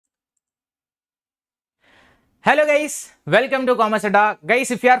Hello guys, welcome to Commerce Adda.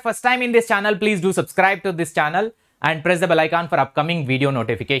 Guys, if you are first time in this channel, please do subscribe to this channel and press the bell icon for upcoming video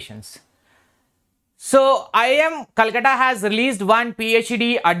notifications. So, IIM Calcutta has released one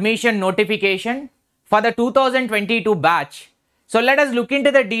PhD admission notification for the 2022 batch. So, let us look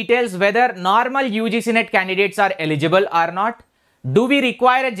into the details whether normal UGC NET candidates are eligible or not. Do we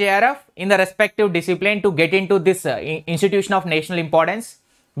require a JRF in the respective discipline to get into this institution of national importance?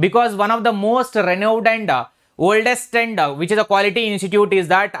 Because one of the most renowned and oldest and which is a quality institute is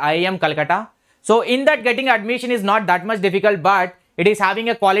that IIM Calcutta. So in that getting admission is not that much difficult, but it is having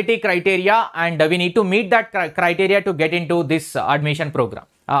a quality criteria and we need to meet that criteria to get into this admission program,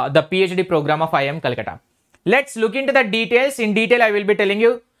 the PhD program of IIM Calcutta. Let's look into the details. In detail, I will be telling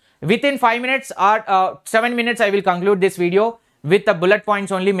you within 5 minutes or 7 minutes. I will conclude this video with the bullet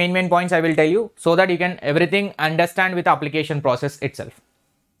points only, main points I will tell you so that you can everything understand with the application process itself.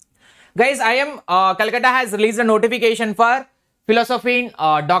 Guys, IIM Calcutta has released a notification for philosophy in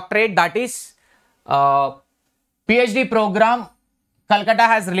doctorate, that is PhD program. Calcutta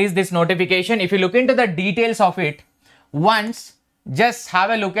has released this notification. If you look into the details of it, once just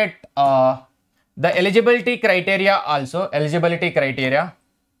have a look at the eligibility criteria also. Eligibility criteria.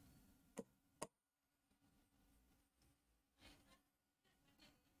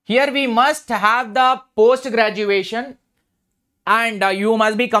 Here we must have the post graduation. And you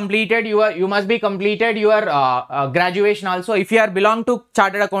must be completed your graduation also. If you are belong to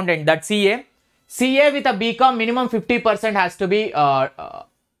chartered accountant, that CA with a BCom minimum 50% has to be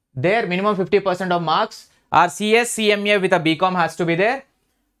there, minimum 50% of marks, or CS CMA with a BCom has to be there.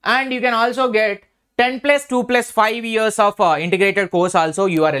 And you can also get 10 plus 2 plus 5 years of integrated course also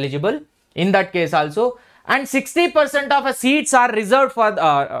you are eligible in that case also. And 60% of seats are reserved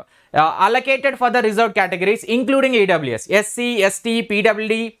for allocated for the reserved categories, including EWS, SC, ST,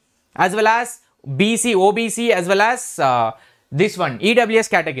 PWD, as well as BC, OBC, as well as this one, EWS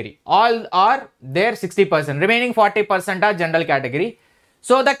category. All are there 60%. Remaining 40% are general category.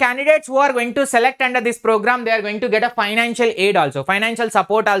 So the candidates who are going to select under this program, they are going to get a financial aid also. Financial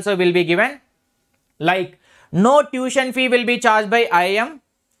support also will be given. Like no tuition fee will be charged by IIM.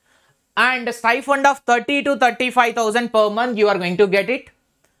 And a stipend of 30 to 35,000 per month, you are going to get it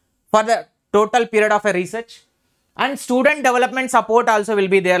for the total period of a research. And student development support also will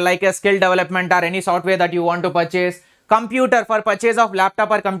be there, like a skill development or any software that you want to purchase. Computer, for purchase of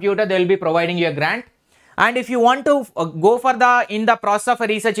laptop or computer, they will be providing you a grant. And if you want to go for in the process of a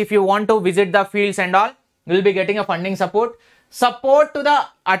research, if you want to visit the fields and all, you will be getting a funding support. Support to the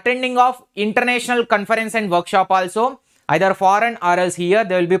attending of international conference and workshop also, either foreign or else here,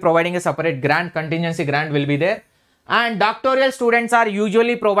 they will be providing a separate grant, contingency grant will be there. And doctoral students are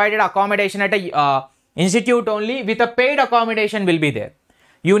usually provided accommodation at a institute only, with a paid accommodation will be there.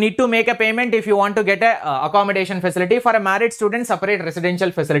 You need to make a payment if you want to get a accommodation facility. For a married student, separate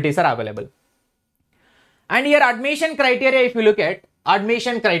residential facilities are available. And here admission criteria, if you look at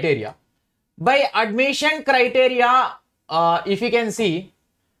admission criteria. By admission criteria, if you can see,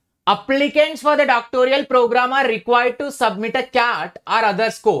 applicants for the doctoral program are required to submit a CAT or other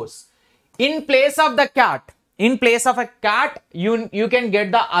scores. In place of the CAT, you can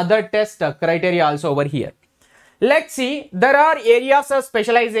get the other test criteria also over here. Let's see, there are areas of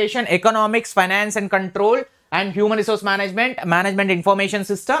specialization: economics, finance and control, and human resource management, management information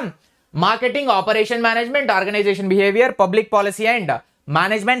system, marketing, operation management, organization behavior, public policy and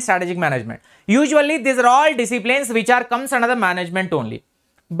management, strategic management. Usually these are all disciplines which comes under the management only.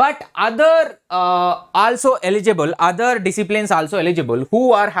 But other other disciplines also eligible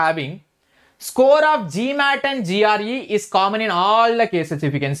who are having score of GMAT and GRE is common in all the cases,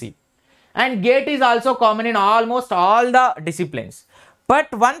 if you can see. And GATE is also common in almost all the disciplines.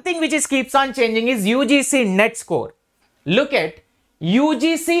 But one thing which keeps on changing is UGC NET score. Look at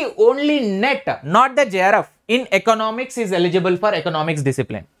UGC only NET, not the JRF. In economics is eligible for economics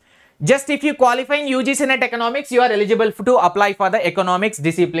discipline. Just if you qualify in UGC NET economics, you are eligible to apply for the economics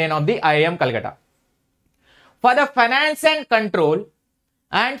discipline of the IIM Calcutta. For the finance and control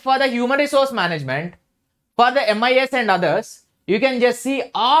and for the human resource management, for the MIS and others, you can just see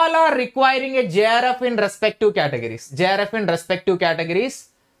all are requiring a JRF in respective categories. JRF in respective categories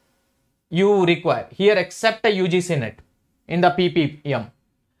you require here, except a UGC NET in the PPM.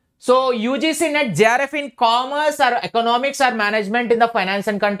 So UGC NET JRF in commerce or economics or management in the finance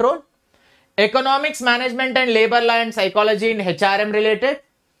and control, economics, management and labor law and psychology in HRM related,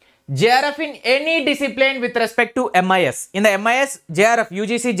 JRF in any discipline with respect to MIS. In the MIS, JRF,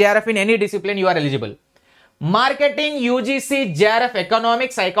 UGC JRF in any discipline you are eligible. Marketing, UGC JRF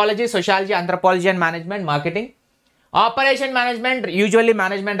economics, psychology, sociology, anthropology and management, marketing. Operation management, usually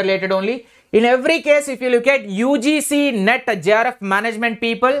management related only. In every case, if you look at UGC NET JRF management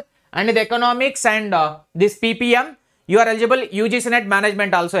people and the economics and this PPM, you are eligible. UGC NET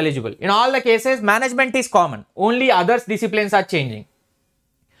management also eligible. In all the cases, management is common. Only other disciplines are changing.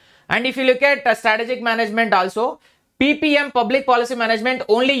 And if you look at strategic management also, PPM, public policy management,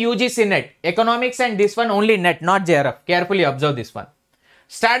 only UGC NET. Economics and this one only NET, not JRF. Carefully observe this one.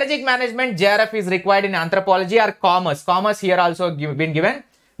 Strategic management, JRF is required in anthropology or commerce. Commerce here also been given.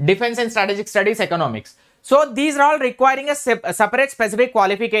 Defense and strategic studies, economics. So these are all requiring a separate specific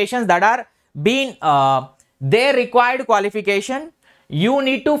qualifications that are being their required qualification. You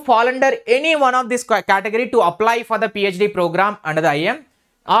need to fall under any one of this category to apply for the PhD program under the IIM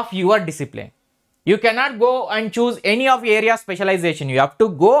of your discipline. You cannot go and choose any of area of specialization. You have to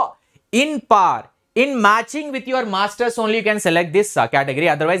go in par, in matching with your masters only you can select this category.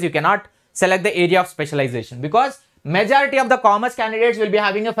 Otherwise, you cannot select the area of specialization, because majority of the commerce candidates will be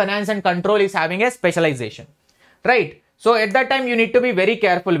having a finance and control is having a specialization, right? So at that time, you need to be very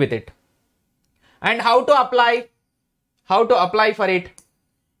careful with it. And how to apply? How to apply for it?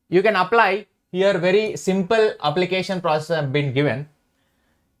 You can apply here. Very simple application process have been given.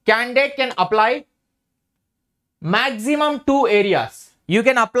 Candidate can apply maximum 2 areas. You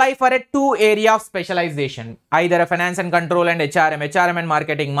can apply for a 2 area of specialization, either a finance and control and HRM and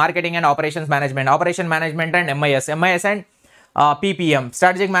marketing, marketing and operations management, operation management and MIS and PPM,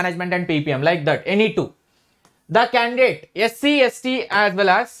 strategic management and PPM, like that, any 2. The candidate, SC, ST as well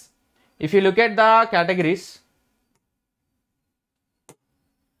as, if you look at the categories,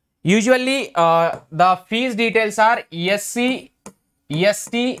 usually the fees details are SC,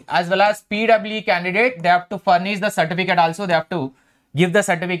 ST as well as PWE candidate. They have to furnish the certificate also. They have to give the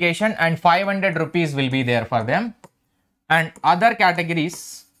certification, and 500 rupees will be there for them. And other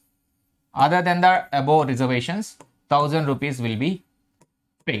categories, other than the above reservations, 1000 rupees will be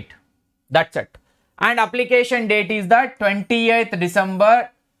paid. That's it. And application date is the 28th December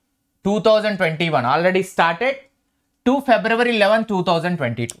 2021. Already started to February 11,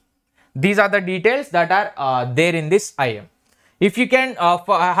 2022. These are the details that are there in this IIM. If you can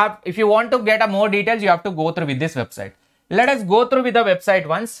if you want to get more details, you have to go through with this website. Let us go through with the website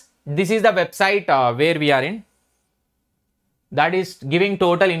once. This is the website where we are in. That is giving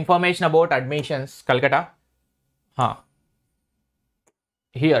total information about admissions, Calcutta.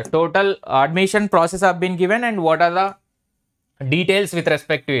 Here, total admission process have been given and what are the details with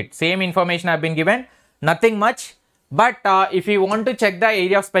respect to it. Same information have been given, nothing much. But if you want to check the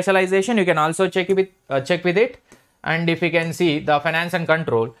area of specialization, you can also check with it. And if you can see the finance and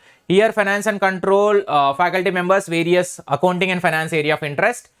control, here finance and control faculty members, various accounting and finance area of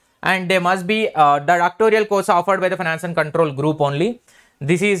interest, and they must be the doctoral course offered by the finance and control group only.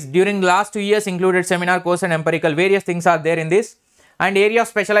 This is during the last 2 years included seminar course and empirical, various things are there in this. And area of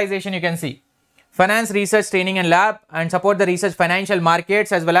specialization, you can see finance research training and lab, and support the research financial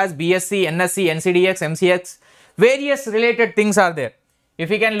markets as well as BSc, NSc, NCDX, MCX, various related things are there. If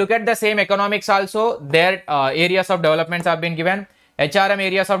you can look at the same economics also, their areas of developments have been given. HRM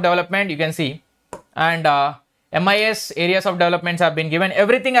areas of development, you can see, and MIS areas of developments have been given.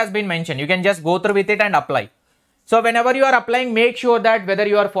 Everything has been mentioned. You can just go through with it and apply. So whenever you are applying, make sure that whether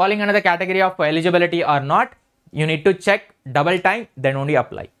you are falling under the category of eligibility or not, you need to check double time, then only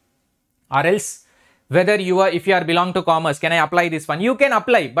apply. Or else, whether if you are belong to commerce, can I apply this one? You can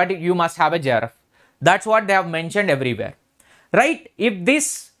apply, but you must have a JRF. That's what they have mentioned everywhere. Right? If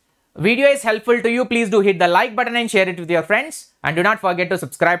this video is helpful to you, please do hit the like button and share it with your friends. And do not forget to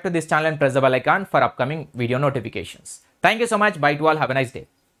subscribe to this channel and press the bell icon for upcoming video notifications. Thank you so much. Bye to all. Have a nice day.